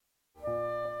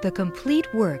The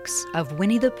complete works of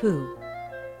Winnie the Pooh.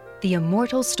 The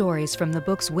immortal stories from the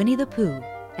books Winnie the Pooh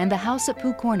and The House at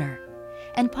Pooh Corner,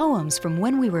 and poems from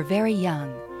When We Were Very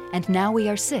Young and Now We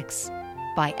Are Six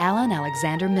by Alan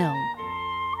Alexander Milne.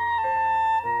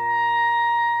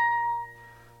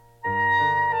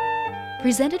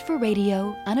 Presented for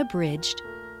radio, unabridged,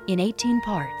 in 18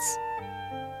 parts.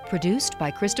 Produced by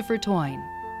Christopher Toyne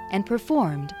and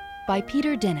performed by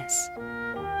Peter Dennis.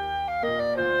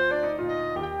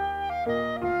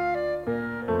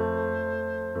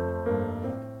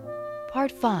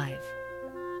 Part 5,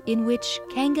 in which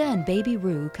Kanga and Baby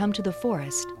Roo come to the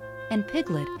forest and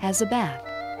Piglet has a bath.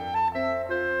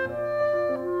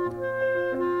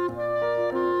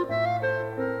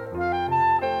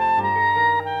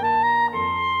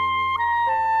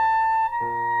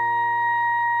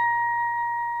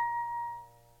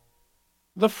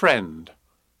 The Friend.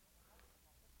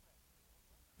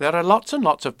 There are lots and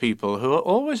lots of people who are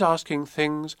always asking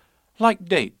things like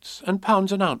dates and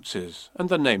pounds and ounces and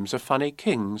the names of funny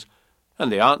kings,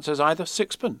 and the answer's either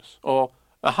sixpence or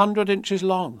 100 inches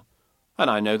long, and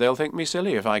I know they'll think me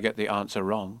silly if I get the answer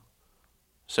wrong.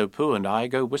 So Pooh and I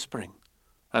go whispering,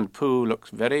 and Pooh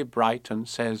looks very bright and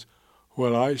says,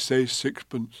 "Well, I say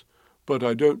sixpence, but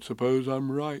I don't suppose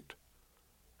I'm right."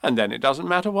 And then it doesn't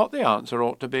matter what the answer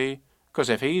ought to be, 'cause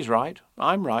if he's right,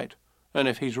 I'm right, and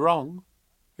if he's wrong,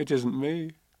 it isn't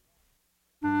me.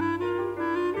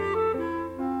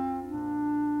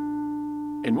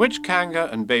 In which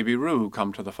Kanga and Baby Roo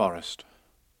come to the forest,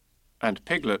 and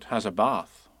Piglet has a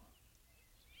bath.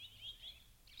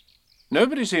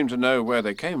 Nobody seemed to know where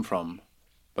they came from,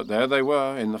 but there they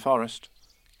were in the forest,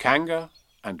 Kanga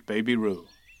and Baby Roo.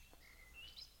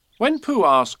 When Pooh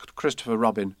asked Christopher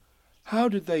Robin, "How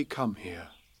did they come here?"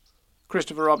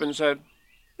 Christopher Robin said,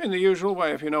 "In the usual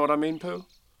way, if you know what I mean, Pooh."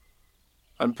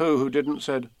 And Pooh, who didn't,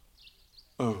 said,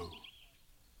 "Oh."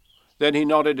 Then he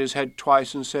nodded his head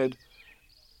twice and said,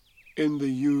 "In the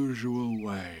usual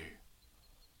way.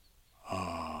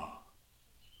 Ah."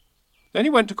 Then he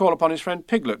went to call upon his friend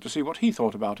Piglet to see what he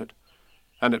thought about it,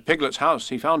 and at Piglet's house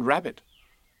he found Rabbit,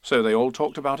 so they all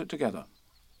talked about it together.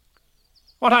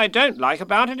 "What I don't like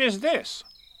about it is this,"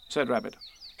 said Rabbit.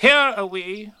 "Here are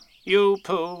we, you,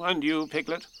 Pooh, and you,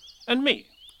 Piglet, and me.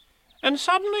 And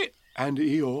suddenly—" "And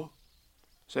Eeyore,"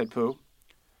 said Pooh.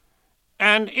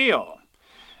 "And Eeyore.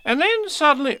 And then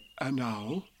suddenly—" "And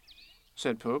Owl,"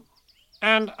 said Pooh.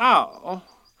 "And Owl.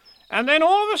 And then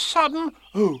all of a sudden—"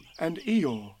 "Oh, and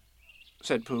Eeyore,"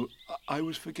 said Pooh. I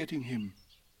was forgetting him."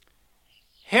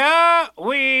 "Here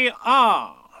we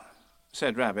are,"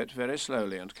 said Rabbit very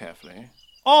slowly and carefully.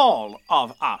 "All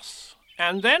of us.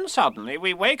 And then suddenly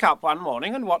we wake up one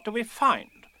morning, and what do we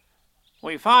find?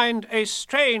 We find a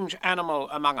strange animal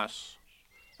among us.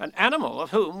 An animal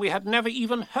of whom we had never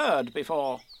even heard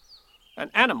before. An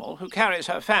animal who carries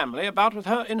her family about with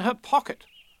her in her pocket.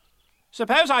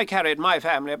 Suppose I carried my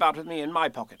family about with me in my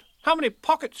pocket. How many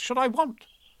pockets should I want?"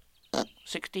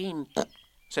 16,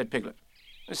 said Piglet.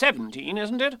 17,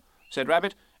 isn't it? Said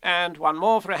Rabbit. And one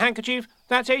more for a handkerchief.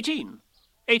 That's 18.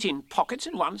 18 pockets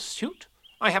in one suit?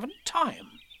 I haven't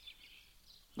time.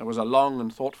 There was a long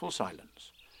and thoughtful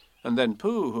silence, and then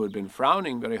Pooh, who had been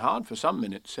frowning very hard for some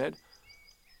minutes, said,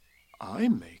 "I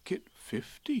make it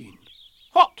 15.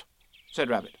 "What?" said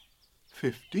Rabbit.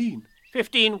 15.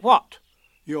 15 what?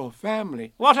 Your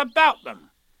family. "What about them?"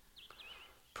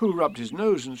 Pooh rubbed his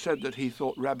nose and said that he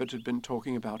thought Rabbit had been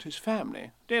talking about his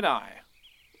family. "Did I?"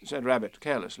 said Rabbit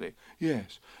carelessly.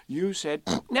 "Yes, you said—"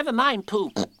 "Never mind,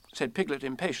 Pooh," said Piglet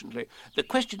impatiently. "The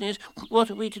question is,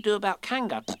 what are we to do about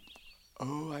Kanga?"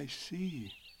 "Oh, I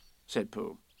see," said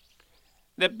Pooh.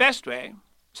 "The best way,"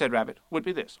 said Rabbit, "would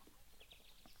be this.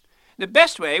 The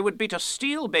best way would be to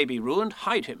steal Baby Roo and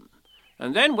hide him.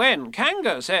 And then when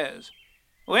Kanga says,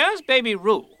 'Where's Baby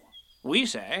Roo?' we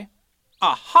say,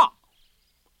 'Aha!'"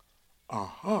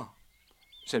 "Aha,"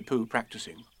 said Pooh,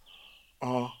 practising.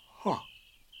 "Aha.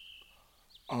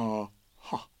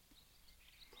 Aha.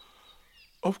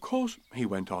 Of course," he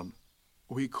went on,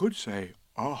 "we could say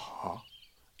aha,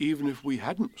 even if we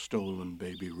hadn't stolen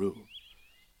Baby Roo."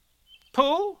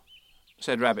 "Pooh,"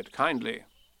 said Rabbit kindly,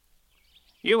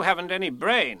 "you haven't any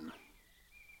brain."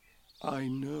 "I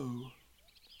know,"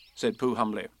 said Pooh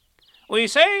humbly. "We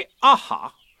say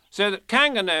aha so that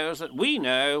Kanga knows that we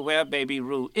know where Baby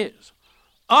Roo is.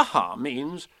 Aha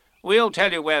means, we'll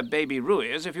tell you where Baby Roo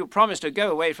is if you promise to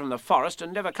go away from the forest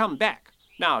and never come back.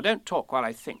 Now, don't talk while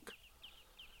I think."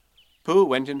 Pooh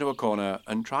went into a corner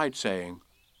and tried saying,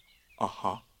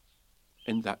 "Aha,"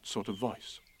 in that sort of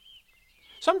voice.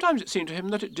 Sometimes it seemed to him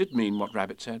that it did mean what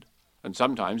Rabbit said, and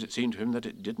sometimes it seemed to him that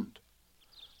it didn't.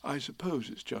 I suppose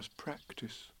it's just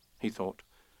practice, he thought.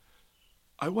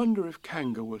 I wonder if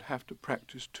Kanga will have to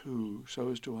practice too, so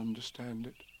as to understand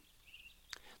it.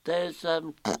 There's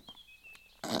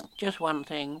just one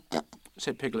thing,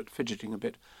 said Piglet, fidgeting a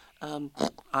bit.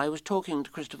 I was talking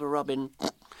to Christopher Robin,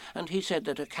 and he said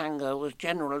that a Kanga was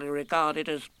generally regarded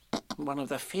as one of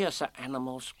the fiercer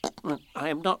animals. I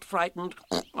am not frightened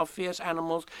of fierce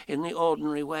animals in the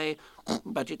ordinary way,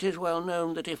 but it is well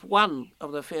known that if one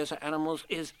of the fiercer animals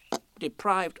is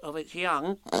deprived of its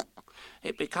young,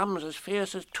 it becomes as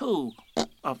fierce as two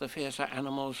of the fiercer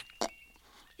animals,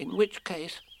 in which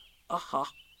case,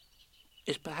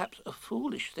 is perhaps a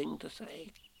foolish thing to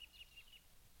say.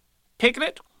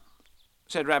 Piglet,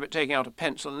 said Rabbit, taking out a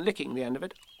pencil and licking the end of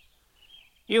it,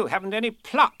 you haven't any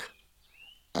pluck.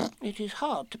 It is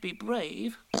hard to be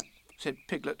brave, said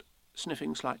Piglet,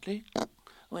 sniffing slightly,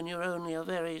 when you're only a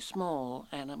very small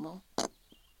animal.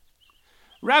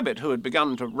 Rabbit, who had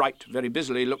begun to write very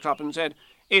busily, looked up and said,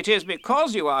 It is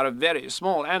because you are a very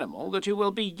small animal that you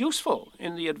will be useful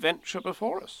in the adventure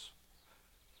before us.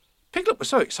 Piglet was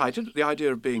so excited at the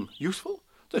idea of being useful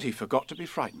that he forgot to be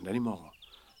frightened any more.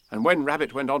 And when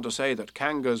Rabbit went on to say that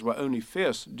Kangas were only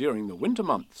fierce during the winter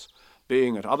months,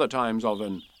 being at other times of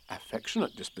an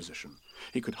affectionate disposition,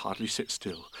 he could hardly sit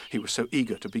still. He was so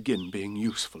eager to begin being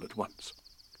useful at once.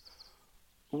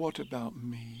 What about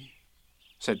me?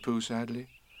 Said Pooh sadly.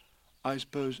 I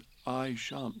suppose I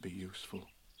shan't be useful.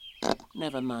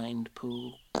 Never mind,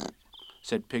 Pooh,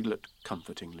 said Piglet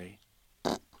comfortingly.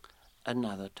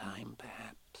 Another time,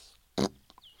 perhaps.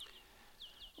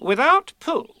 Without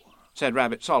Pooh, said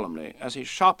Rabbit solemnly, as he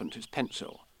sharpened his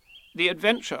pencil, the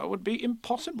adventure would be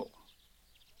impossible.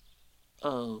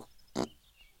 Oh,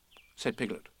 said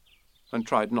Piglet, and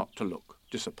tried not to look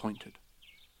disappointed.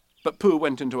 But Pooh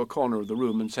went into a corner of the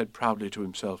room and said proudly to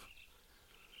himself,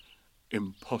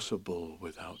 Impossible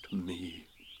without me.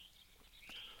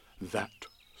 That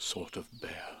sort of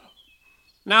bear.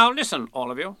 Now listen,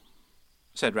 all of you,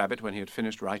 said Rabbit when he had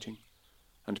finished writing,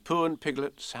 and Pooh and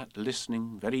Piglet sat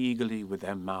listening very eagerly with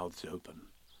their mouths open.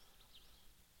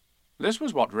 This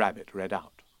was what Rabbit read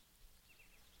out.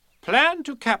 Plan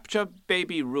to capture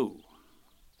Baby Roo.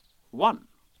 1.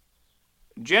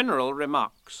 General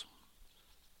remarks.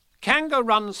 Kanga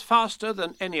runs faster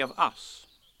than any of us,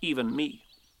 even me.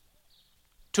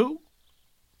 2.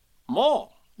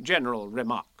 More general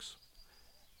remarks.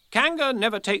 Kanga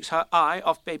never takes her eye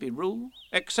off Baby Roo,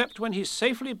 except when he's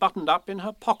safely buttoned up in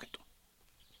her pocket.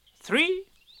 3.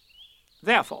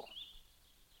 Therefore.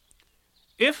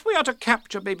 If we are to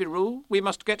capture Baby Roo, we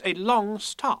must get a long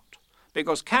start,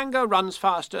 because Kanga runs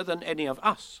faster than any of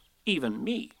us, even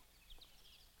me.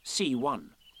 C1.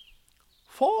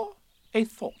 4. A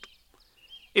thought.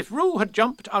 If Roo had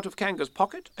jumped out of Kanga's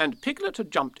pocket and Piglet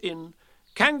had jumped in,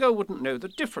 Kanga wouldn't know the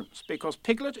difference, because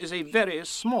Piglet is a very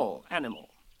small animal.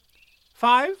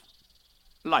 5.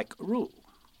 Like Roo.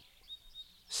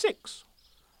 6.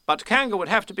 But Kanga would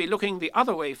have to be looking the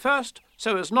other way first,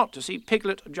 so as not to see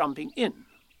Piglet jumping in.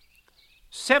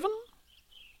 7.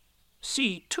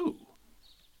 C2.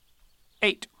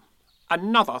 8.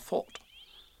 Another thought.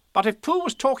 But if Pooh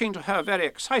was talking to her very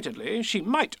excitedly, she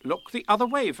might look the other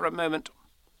way for a moment.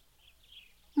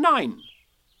 9.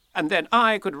 And then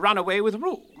I could run away with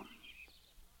Roo.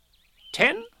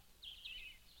 10.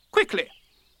 Quickly.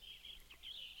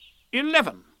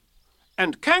 11.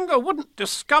 And Kanga wouldn't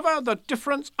discover the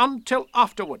difference until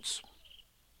afterwards.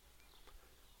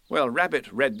 Well, Rabbit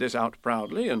read this out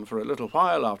proudly, and for a little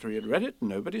while after he had read it,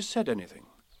 nobody said anything.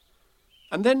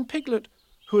 And then Piglet,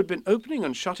 who had been opening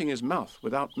and shutting his mouth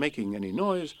without making any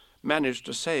noise, managed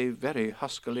to say very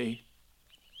huskily,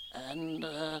 And,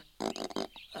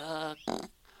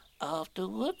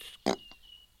 afterwards?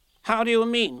 How do you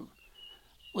mean?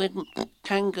 When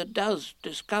Kanga does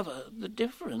discover the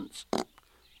difference.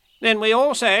 Then we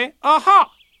all say,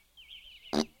 Aha!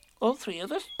 All three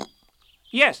of us?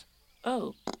 Yes.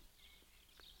 Oh.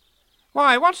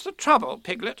 Why, what's the trouble,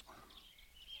 Piglet?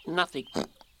 Nothing,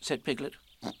 said Piglet.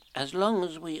 As long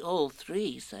as we all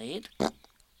three say it.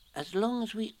 As long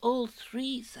as we all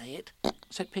three say it,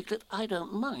 said Piglet, I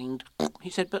don't mind. He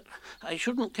said, but I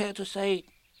shouldn't care to say,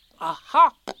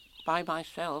 Aha! By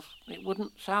myself. It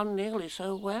wouldn't sound nearly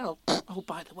so well. Oh,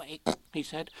 by the way, he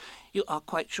said, you are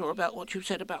quite sure about what you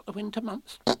said about the winter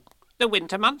months? The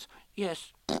winter months?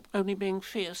 Yes, only being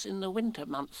fierce in the winter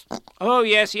months. Oh,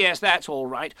 yes, that's all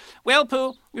right. Well,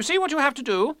 Pooh, you see what you have to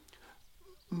do?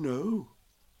 No,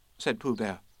 said Pooh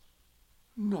Bear.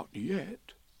 Not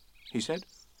yet, he said.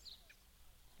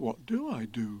 What do I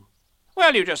do?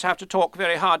 Well, you just have to talk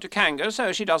very hard to Kanga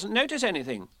so she doesn't notice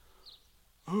anything.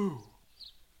 Oh,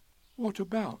 what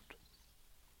about?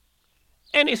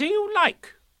 Anything you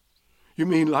like. You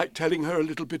mean like telling her a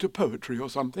little bit of poetry or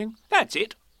something? That's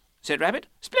it, said Rabbit.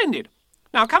 Splendid.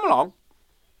 Now come along.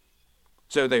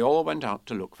 So they all went out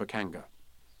to look for Kanga.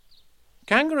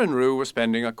 Kanga and Roo were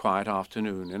spending a quiet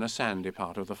afternoon in a sandy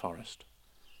part of the forest.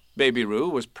 Baby Roo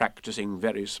was practising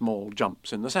very small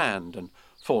jumps in the sand and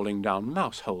falling down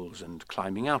mouse holes and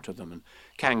climbing out of them, and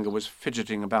Kanga was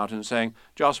fidgeting about and saying,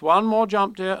 "Just one more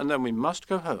jump, dear, and then we must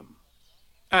go home."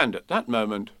 And at that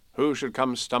moment, who should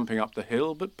come stumping up the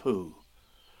hill but Pooh.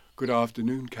 Good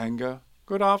afternoon, Kanga.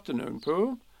 Good afternoon,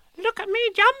 Pooh. "Look at me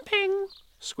jumping,"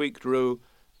 squeaked Roo,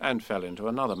 and fell into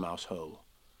another mouse hole.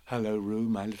 Hello, Roo,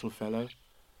 my little fellow.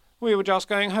 "We were just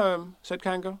going home," said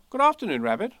Kanga. "Good afternoon,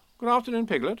 Rabbit. Good afternoon,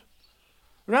 Piglet."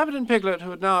 Rabbit and Piglet, who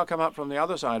had now come up from the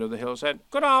other side of the hill, said,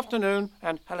 "Good afternoon,"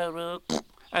 and "Hello, Roo."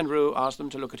 And Roo asked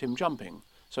them to look at him jumping,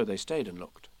 so they stayed and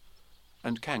looked.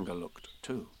 And Kanga looked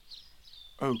too.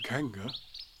 "Oh, Kanga,"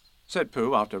 said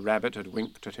Pooh, after Rabbit had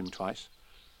winked at him twice.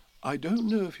 "I don't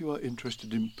know if you are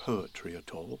interested in poetry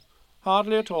at all."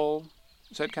 "Hardly at all,"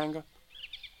 said Kanga.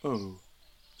 "Oh,"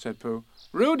 said Pooh.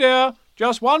 "Roo, dear,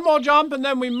 just one more jump and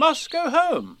then we must go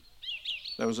home."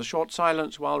 There was a short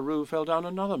silence while Roo fell down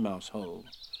another mouse hole.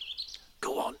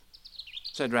 "Go on,"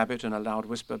 said Rabbit in a loud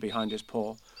whisper behind his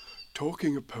paw.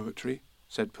 "Talking of poetry,"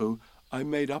 said Pooh, "I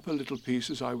made up a little piece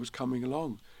as I was coming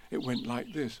along. It went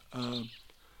like this.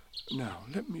 Now,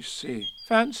 let me see."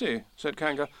 "Fancy," said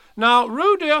Kanga. "Now,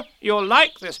 Roo, dear, you'll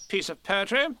like this piece of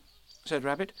poetry," said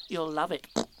Rabbit. "You'll love it,"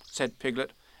 said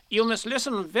Piglet. "You must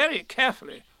listen very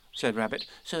carefully," said Rabbit,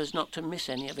 "so as not to miss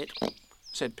any of it,"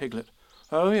 said Piglet.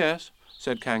 "Oh, yes,"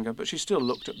 said Kanga, but she still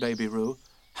looked at Baby Roo.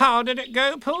 "How did it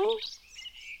go, Pooh?"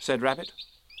 said Rabbit.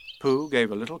 Pooh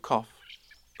gave a little cough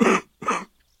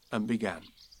and began.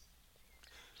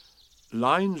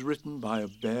 Lines written by a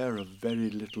bear of very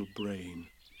little brain.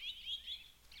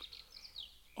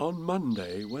 On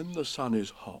Monday, when the sun is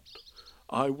hot,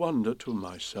 I wonder to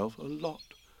myself a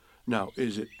lot. Now,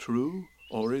 is it true,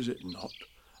 or is it not,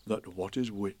 that what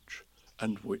is which,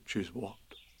 and which is what?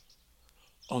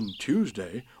 On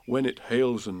Tuesday, when it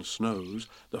hails and snows,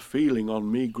 the feeling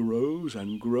on me grows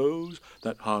and grows,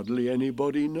 that hardly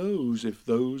anybody knows if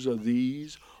those are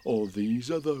these, or these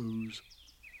are those.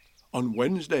 On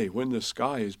Wednesday, when the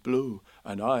sky is blue,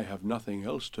 and I have nothing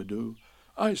else to do,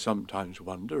 I sometimes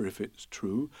wonder if it's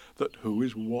true that who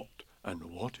is what and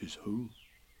what is who.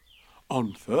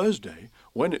 On Thursday,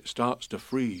 when it starts to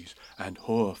freeze and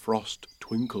hoar frost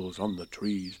twinkles on the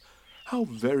trees, how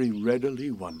very readily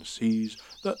one sees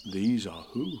that these are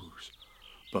whose,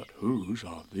 but whose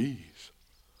are these.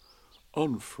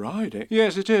 On Friday—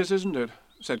 "Yes, it is, isn't it?"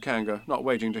 said Kanga, not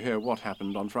waiting to hear what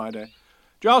happened on Friday.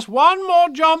 "Just one more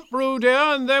jump, Roo,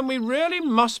 dear, and then we really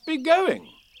must be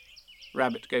going."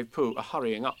 Rabbit gave Pooh a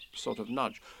hurrying up sort of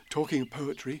nudge. "Talking of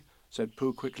poetry," said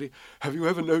Pooh quickly, "have you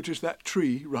ever noticed that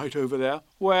tree right over there?"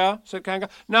 "Where?" said Kanga.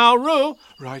 "Now, Roo."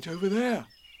 "Right over there,"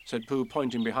 said Pooh,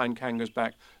 pointing behind Kanga's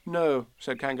back. "No,"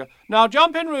 said Kanga. "Now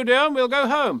jump in, Roo, dear, and we'll go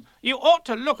home." "You ought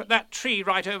to look at that tree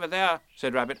right over there,"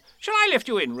 said Rabbit. "Shall I lift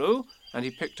you in, Roo?" And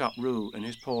he picked up Roo in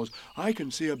his paws. "I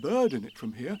can see a bird in it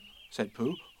from here," said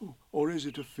Pooh. "Or is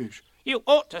it a fish?" "You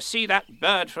ought to see that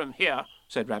bird from here,"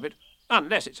 said Rabbit.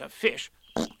 "Unless it's a fish."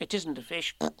 "It isn't a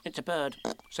fish, it's a bird,"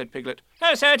 said Piglet.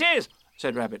 "Oh, so it is,"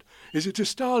 said Rabbit. "Is it a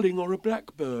starling or a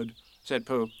blackbird?" said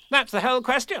Pooh. "That's the whole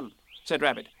question," said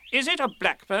Rabbit. "Is it a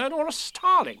blackbird or a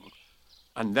starling?"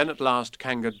 And then at last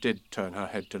Kanga did turn her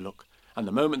head to look, and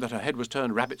the moment that her head was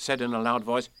turned, Rabbit said in a loud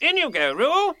voice, "In you go,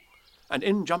 Roo!" And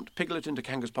in jumped Piglet into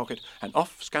Kanga's pocket, and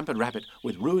off scampered Rabbit,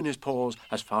 with Roo in his paws,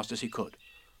 as fast as he could.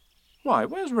 "Why,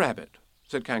 where's Rabbit?"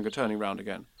 said Kanga, turning round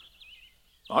again.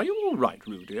 "Are you all right,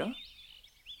 Roo, dear?"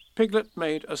 Piglet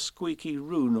made a squeaky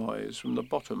Roo noise from the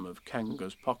bottom of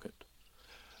Kanga's pocket.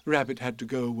 "Rabbit had to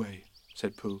go away,"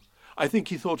 said Pooh. "I think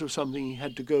he thought of something he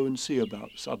had to go and see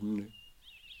about suddenly."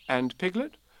 "And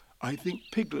Piglet?" "I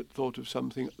think Piglet thought of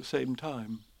something at the same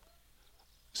time.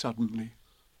 Suddenly."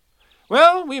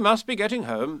 "Well, we must be getting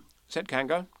home," said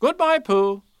Kanga. "Goodbye,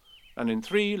 Pooh." And in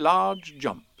 3 large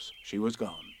jumps she was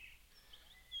gone.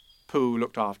 Pooh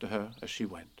looked after her as she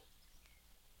went.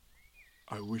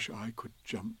 "I wish I could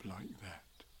jump like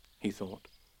that," he thought.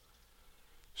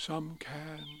 "Some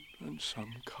can and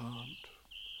some can't.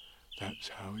 That's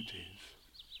how it is."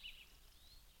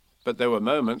 But there were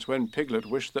moments when Piglet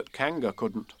wished that Kanga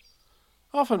couldn't.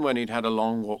 Often when he'd had a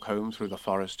long walk home through the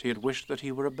forest, he had wished that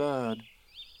he were a bird.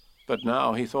 But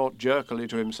now he thought jerkily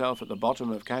to himself at the bottom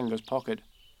of Kanga's pocket,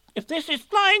 "If this is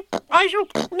flying, I shall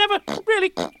never really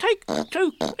take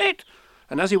to it."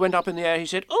 And as he went up in the air, he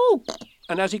said, "Ooh!"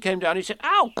 And as he came down, he said,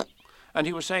 "Ow!" And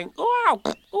he was saying, "Ooh, ow!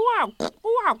 Ooh, ow!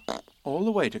 Ooh, all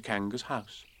the way to Kanga's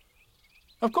house.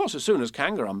 Of course, as soon as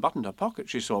Kanga unbuttoned her pocket,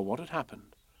 she saw what had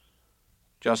happened.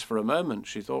 Just for a moment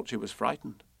she thought she was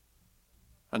frightened,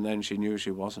 and then she knew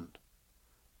she wasn't,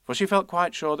 for she felt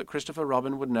quite sure that Christopher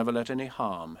Robin would never let any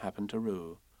harm happen to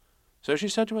Roo. So she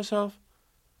said to herself,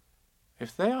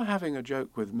 "If they are having a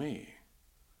joke with me,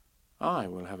 I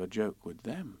will have a joke with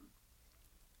them."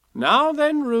 "Now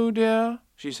then, Roo dear,"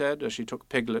 she said as she took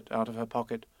Piglet out of her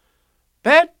pocket.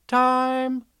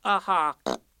 "Bedtime!" "Aha!"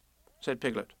 said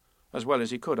Piglet, as well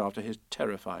as he could after his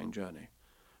terrifying journey.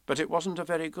 But it wasn't a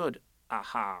very good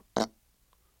aha,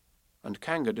 and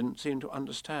Kanga didn't seem to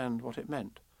understand what it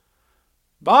meant.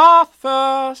 "Bath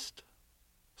first,"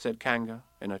 said Kanga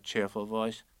in a cheerful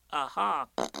voice. "Aha,"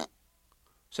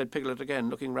 said Piglet again,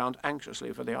 looking round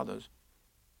anxiously for the others.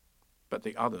 But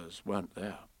the others weren't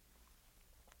there.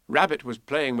 Rabbit was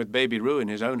playing with Baby Roo in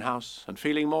his own house and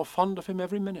feeling more fond of him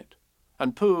every minute,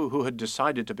 and Pooh, who had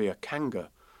decided to be a Kanga,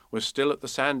 was still at the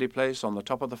sandy place on the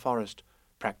top of the forest,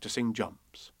 practicing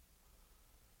jumps.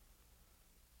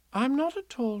 "I'm not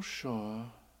at all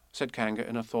sure," said Kanga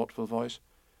in a thoughtful voice,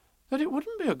 "that it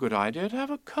wouldn't be a good idea to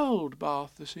have a cold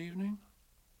bath this evening.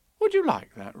 Would you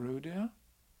like that, Roo dear?"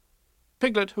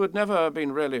 Piglet, who had never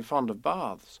been really fond of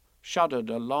baths, shuddered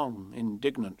a long,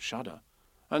 indignant shudder,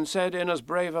 and said in as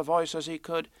brave a voice as he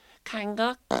could,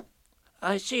 "Kanga,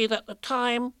 I see that the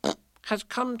time has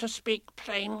come to speak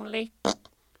plainly."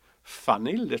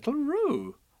 "Funny little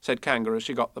Roo," said Kanga as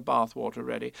she got the bath water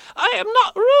ready. "I am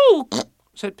not Roo,"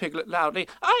 said Piglet loudly.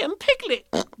 "I am Piglet."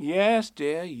 "Yes,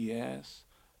 dear, yes,"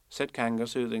 said Kanga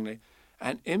soothingly,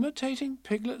 and imitating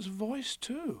Piglet's voice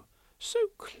too. So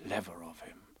clever of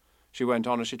him. She went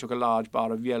on as she took a large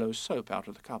bar of yellow soap out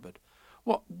of the cupboard.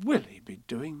 "What will he be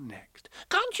doing next?"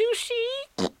 "Can't you see?"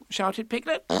 shouted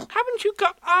Piglet. "Haven't you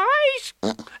got eyes?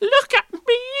 Look at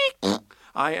me!"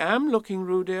 "I am looking,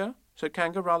 Roo dear," said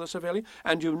Kanga rather severely,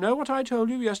 "and you know what I told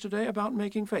you yesterday about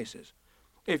making faces.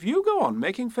 If you go on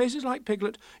making faces like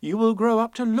Piglet, you will grow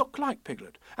up to look like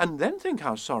Piglet, and then think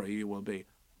how sorry you will be.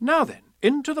 Now then,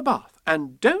 into the bath,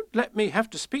 and don't let me have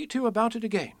to speak to you about it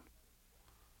again."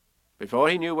 Before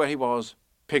he knew where he was,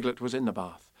 Piglet was in the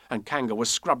bath, and Kanga was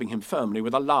scrubbing him firmly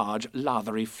with a large,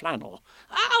 lathery flannel.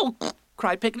 "Ow!"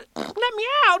 cried Piglet. "Let me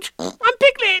out! I'm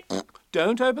Piglet!"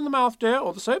 "Don't open the mouth, dear,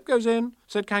 or the soap goes in,"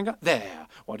 said Kanga. "There!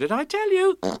 What did I tell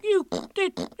you? You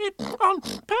did it on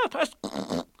purpose!"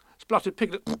 spluttered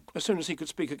Piglet as soon as he could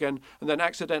speak again, and then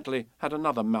accidentally had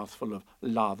another mouthful of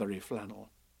lathery flannel.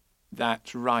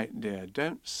 "That's right, dear,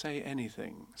 don't say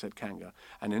anything," said Kanga,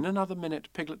 and in another minute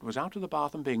Piglet was out of the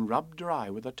bath and being rubbed dry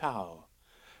with a towel.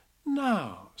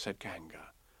 "Now," said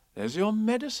Kanga, "there's your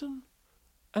medicine,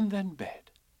 and then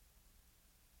bed."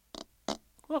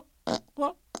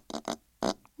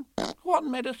 What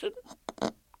medicine?"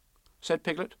 said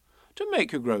Piglet. "To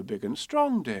make you grow big and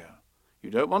strong, dear. You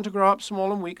don't want to grow up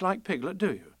small and weak like Piglet,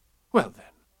 do you? Well,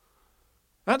 then."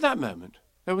 At that moment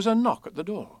there was a knock at the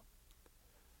door.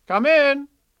 "Come in,"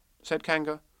 said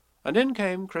Kanga, and in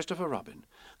came Christopher Robin.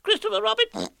 "Christopher Robin!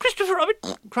 Christopher Robin!"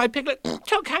 cried Piglet.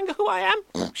 "Tell Kanga who I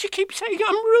am. She keeps saying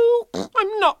I'm Roo.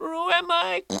 I'm not Roo, am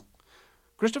I?"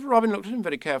 Christopher Robin looked at him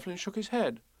very carefully and shook his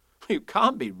head. "You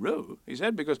can't be Roo," he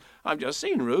said, "because I've just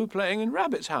seen Roo playing in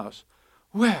Rabbit's house."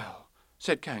 "Well,"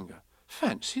 said Kanga,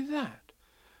 "fancy that.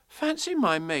 Fancy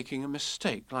my making a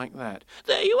mistake like that."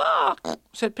 "There you are,"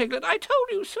 said Piglet. "I told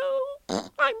you so.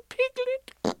 I'm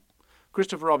Piglet."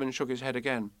 Christopher Robin shook his head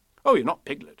again. "Oh, you're not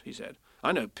Piglet," he said.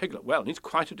 "I know Piglet well, and he's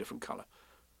quite a different colour."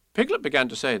 Piglet began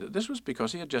to say that this was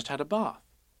because he had just had a bath,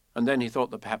 and then he thought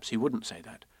that perhaps he wouldn't say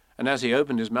that, and as he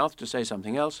opened his mouth to say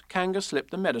something else, Kanga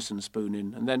slipped the medicine spoon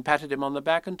in, and then patted him on the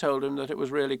back and told him that it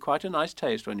was really quite a nice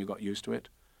taste when you got used to it.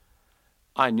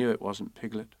 "I knew it wasn't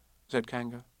Piglet," said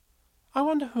Kanga. "I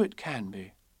wonder who it can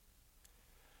be."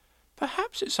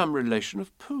 "Perhaps it's some relation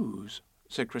of Pooh's,"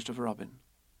 said Christopher Robin.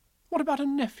 "What about a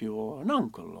nephew or an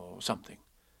uncle or something?"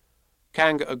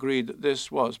 Kanga agreed that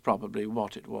this was probably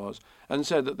what it was, and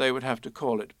said that they would have to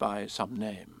call it by some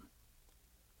name.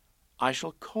 "I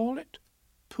shall call it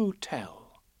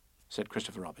Poohtell," said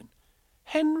Christopher Robin.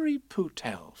 "Henry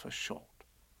Poohtell for short."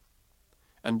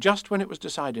 And just when it was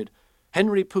decided,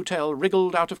 Henry Poohtell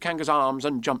wriggled out of Kanga's arms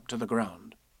and jumped to the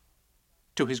ground.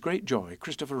 To his great joy,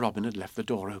 Christopher Robin had left the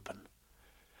door open.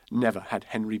 Never had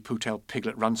Henry Poohtell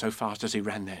Piglet run so fast as he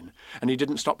ran then, and he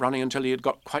didn't stop running until he had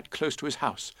got quite close to his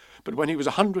house. But when he was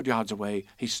 100 yards away,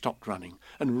 he stopped running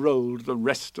and rolled the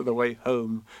rest of the way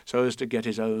home so as to get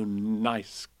his own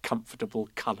nice, comfortable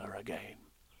colour again.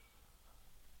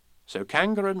 So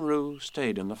Kanga and Roo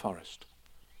stayed in the forest,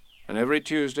 and every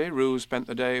Tuesday Roo spent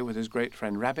the day with his great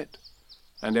friend Rabbit,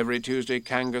 And every Tuesday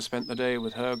Kanga spent the day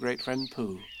with her great friend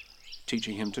Pooh,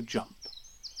 teaching him to jump.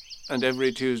 And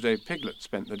every Tuesday Piglet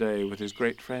spent the day with his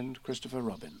great friend Christopher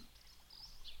Robin.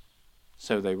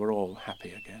 So they were all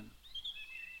happy again.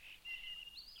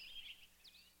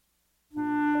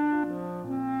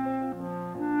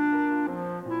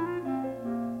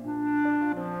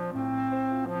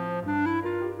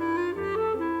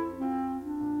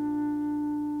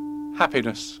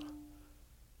 Happiness.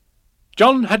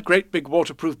 John had great big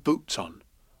waterproof boots on.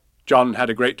 John had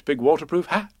a great big waterproof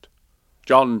hat.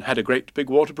 John had a great big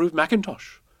waterproof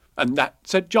mackintosh. And that,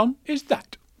 said John, is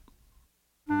that.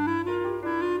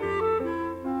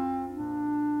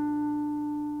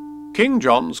 King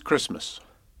John's Christmas.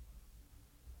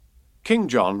 King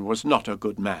John was not a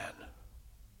good man.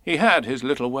 He had his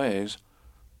little ways,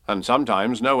 and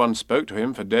sometimes no one spoke to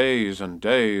him for days and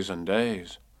days and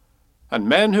days. And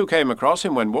men who came across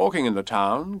him when walking in the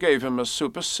town gave him a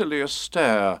supercilious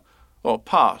stare, or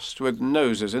passed with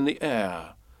noses in the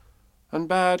air. And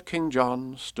bad King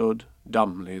John stood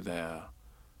dumbly there,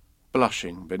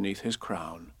 blushing beneath his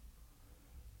crown.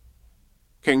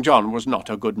 King John was not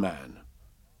a good man,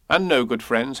 and no good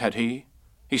friends had he.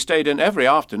 He stayed in every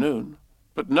afternoon,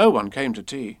 but no one came to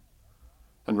tea.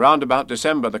 And round about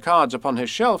December the cards upon his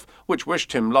shelf, which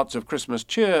wished him lots of Christmas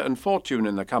cheer and fortune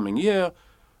in the coming year,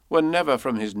 were never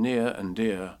from his near and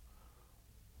dear,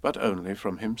 but only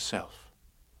from himself.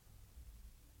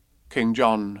 King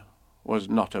John was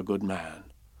not a good man,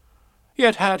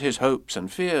 yet had his hopes and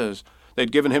fears.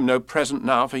 They'd given him no present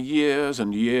now for years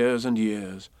and years and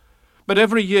years. But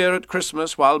every year at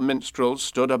Christmas, while minstrels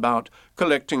stood about,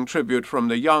 collecting tribute from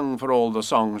the young for all the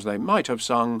songs they might have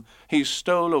sung, he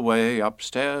stole away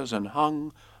upstairs and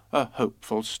hung a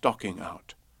hopeful stocking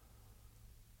out.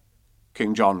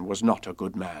 King John was not a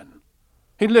good man.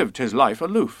 He lived his life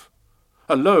aloof.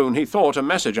 Alone he thought a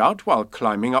message out while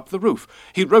climbing up the roof.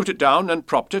 He wrote it down and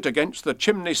propped it against the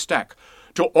chimney stack.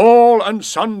 To all and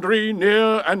sundry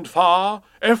near and far,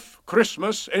 F.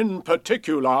 Christmas in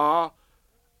particular,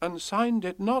 and signed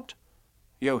it not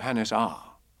Johannes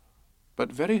R.,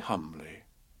 but very humbly,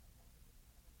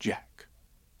 Jack.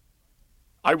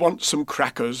 I want some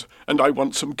crackers, and I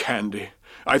want some candy.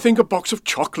 I think a box of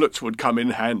chocolates would come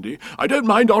in handy. I don't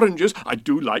mind oranges, I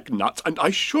do like nuts, and I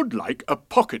should like a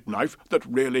pocket knife that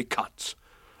really cuts.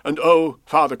 And oh,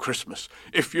 Father Christmas,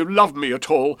 if you love me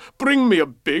at all, bring me a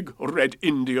big red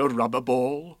India rubber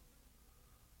ball.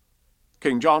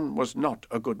 King John was not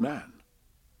a good man.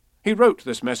 He wrote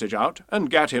this message out, and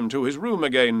gat him to his room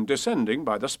again, descending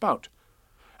by the spout.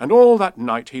 And all that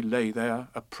night he lay there,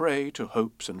 a prey to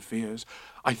hopes and fears.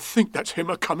 I think that's him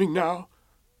a-coming now.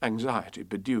 Anxiety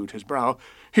bedewed his brow.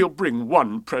 He'll bring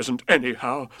one present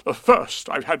anyhow, the first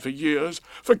I've had for years.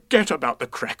 Forget about the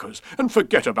crackers, and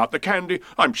forget about the candy.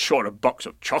 I'm sure a box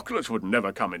of chocolates would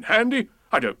never come in handy.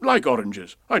 I don't like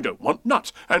oranges, I don't want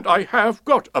nuts, and I have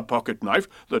got a pocket knife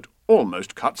that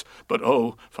almost cuts. But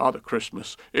oh, Father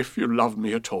Christmas, if you love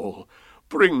me at all,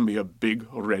 bring me a big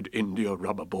red India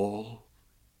rubber ball.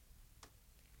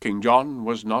 King John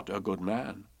was not a good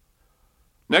man.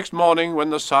 Next morning, when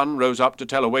the sun rose up to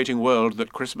tell a waiting world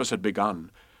that Christmas had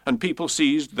begun, and people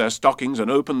seized their stockings and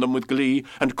opened them with glee,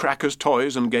 and crackers,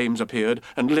 toys, and games appeared,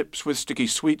 and lips with sticky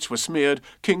sweets were smeared,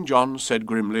 King John said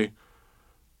grimly,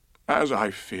 As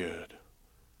I feared,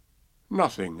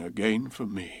 nothing again for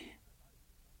me.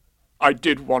 I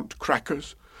did want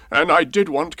crackers, and I did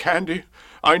want candy.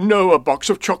 I know a box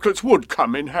of chocolates would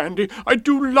come in handy. I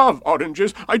do love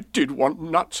oranges. I did want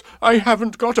nuts. I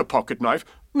haven't got a pocket knife,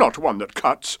 not one that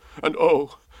cuts. And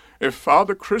oh, if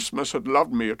Father Christmas had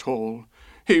loved me at all,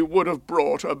 he would have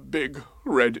brought a big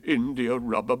red India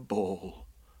rubber ball.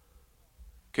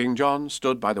 King John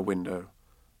stood by the window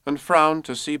and frowned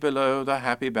to see below the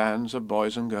happy bands of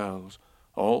boys and girls,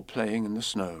 all playing in the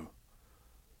snow.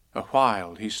 A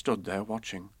while he stood there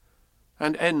watching,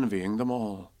 and envying them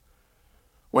all,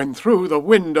 when through the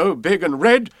window big and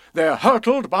red there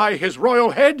hurtled by his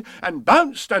royal head, and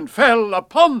bounced and fell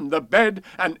upon the bed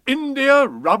an India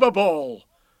rubber ball.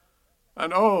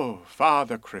 And oh,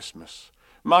 Father Christmas,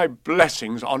 my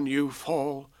blessings on you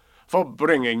fall, for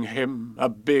bringing him a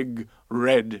big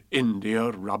red India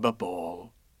rubber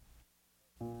ball.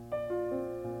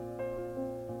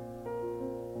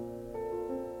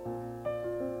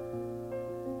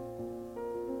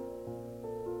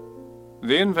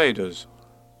 The Invaders.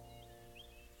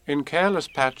 In careless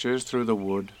patches through the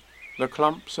wood, the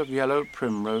clumps of yellow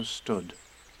primrose stood,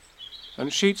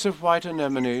 and sheets of white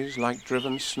anemones, like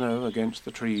driven snow against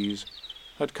the trees,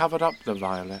 had covered up the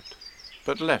violet,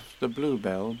 but left the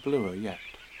bluebell bluer yet.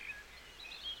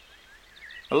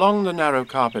 Along the narrow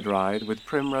carpet ride, with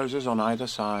primroses on either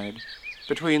side,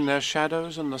 between their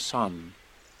shadows and the sun,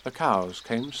 the cows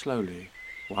came slowly,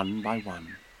 one by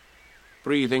one,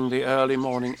 breathing the early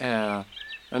morning air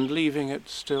and leaving it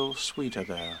still sweeter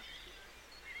there.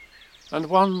 And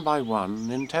one by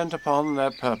one, intent upon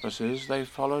their purposes, they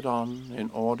followed on in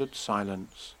ordered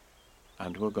silence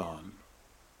and were gone.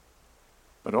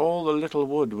 But all the little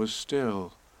wood was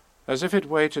still, as if it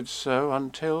waited so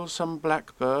until some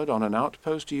blackbird on an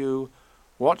outpost yew,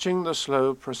 watching the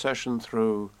slow procession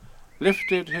through,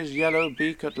 lifted his yellow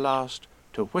beak at last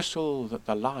to whistle that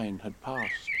the line had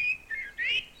passed.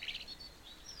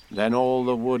 Then all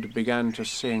the wood began to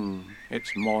sing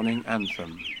its morning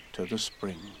anthem to the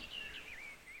spring.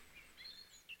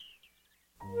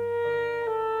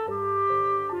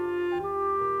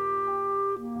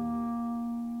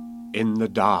 In the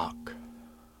dark.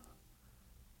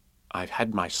 I've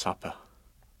had my supper,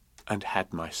 and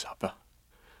had my supper,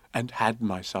 and had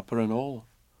my supper and all.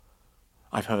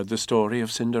 I've heard the story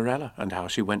of Cinderella and how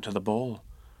she went to the ball.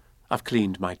 I've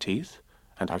cleaned my teeth,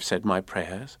 and I've said my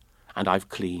prayers, and I've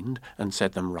cleaned and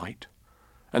said them right.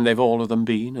 And they've all of them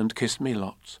been and kissed me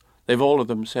lots. They've all of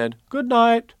them said, "Good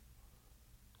night."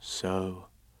 So,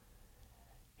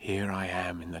 here I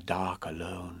am in the dark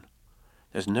alone.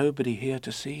 There's nobody here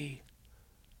to see.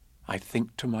 I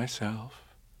think to myself.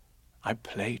 I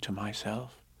play to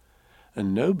myself,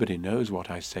 and nobody knows what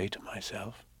I say to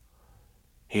myself.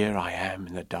 Here I am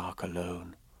in the dark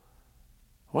alone.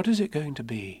 What is it going to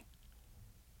be?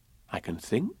 I can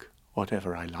think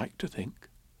whatever I like to think.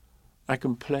 I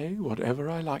can play whatever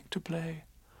I like to play.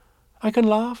 I can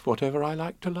laugh whatever I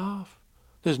like to laugh.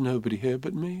 There's nobody here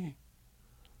but me.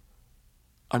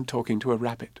 I'm talking to a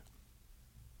rabbit.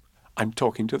 I'm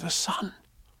talking to the sun.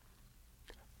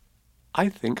 I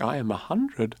think I am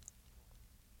 100.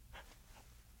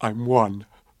 I'm 1.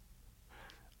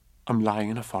 I'm lying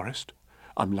in a forest.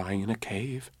 I'm lying in a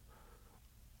cave.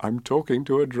 I'm talking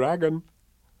to a dragon.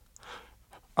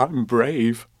 I'm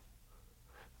brave.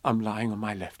 I'm lying on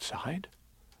my left side.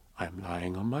 I'm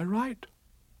lying on my right.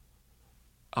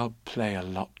 I'll play a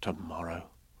lot tomorrow.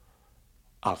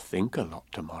 I'll think a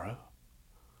lot tomorrow.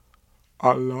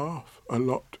 I'll laugh a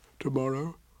lot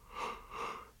tomorrow.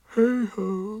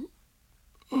 Hey-ho.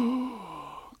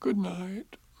 Oh, good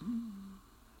night.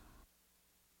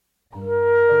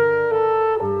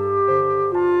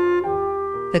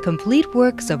 The Complete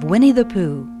Works of Winnie the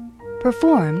Pooh,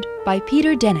 performed by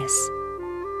Peter Dennis.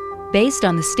 Based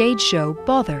on the stage show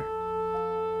Bother.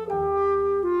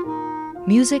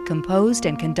 Music composed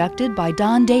and conducted by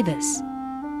Don Davis.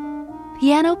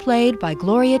 Piano played by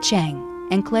Gloria Chang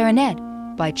and clarinet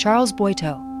by Charles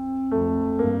Boito.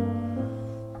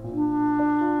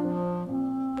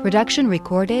 Production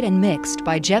recorded and mixed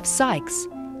by Jeff Sykes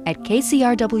at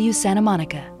KCRW Santa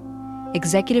Monica.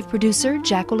 Executive producer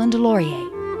Jacqueline Delorier.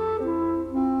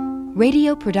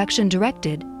 Radio production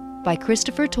directed by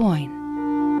Christopher Toyne.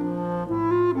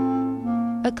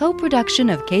 A co-production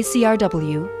of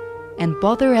KCRW and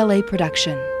Bother LA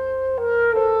Production.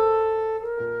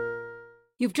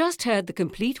 You've just heard the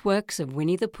complete works of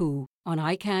Winnie the Pooh on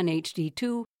ICANN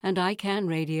HD2 and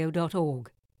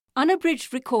iCannRadio.org.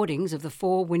 Unabridged recordings of the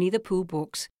 4 Winnie the Pooh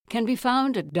books can be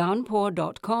found at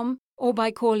downpour.com or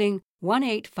by calling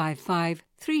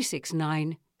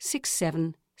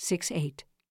 1-855-369-6768.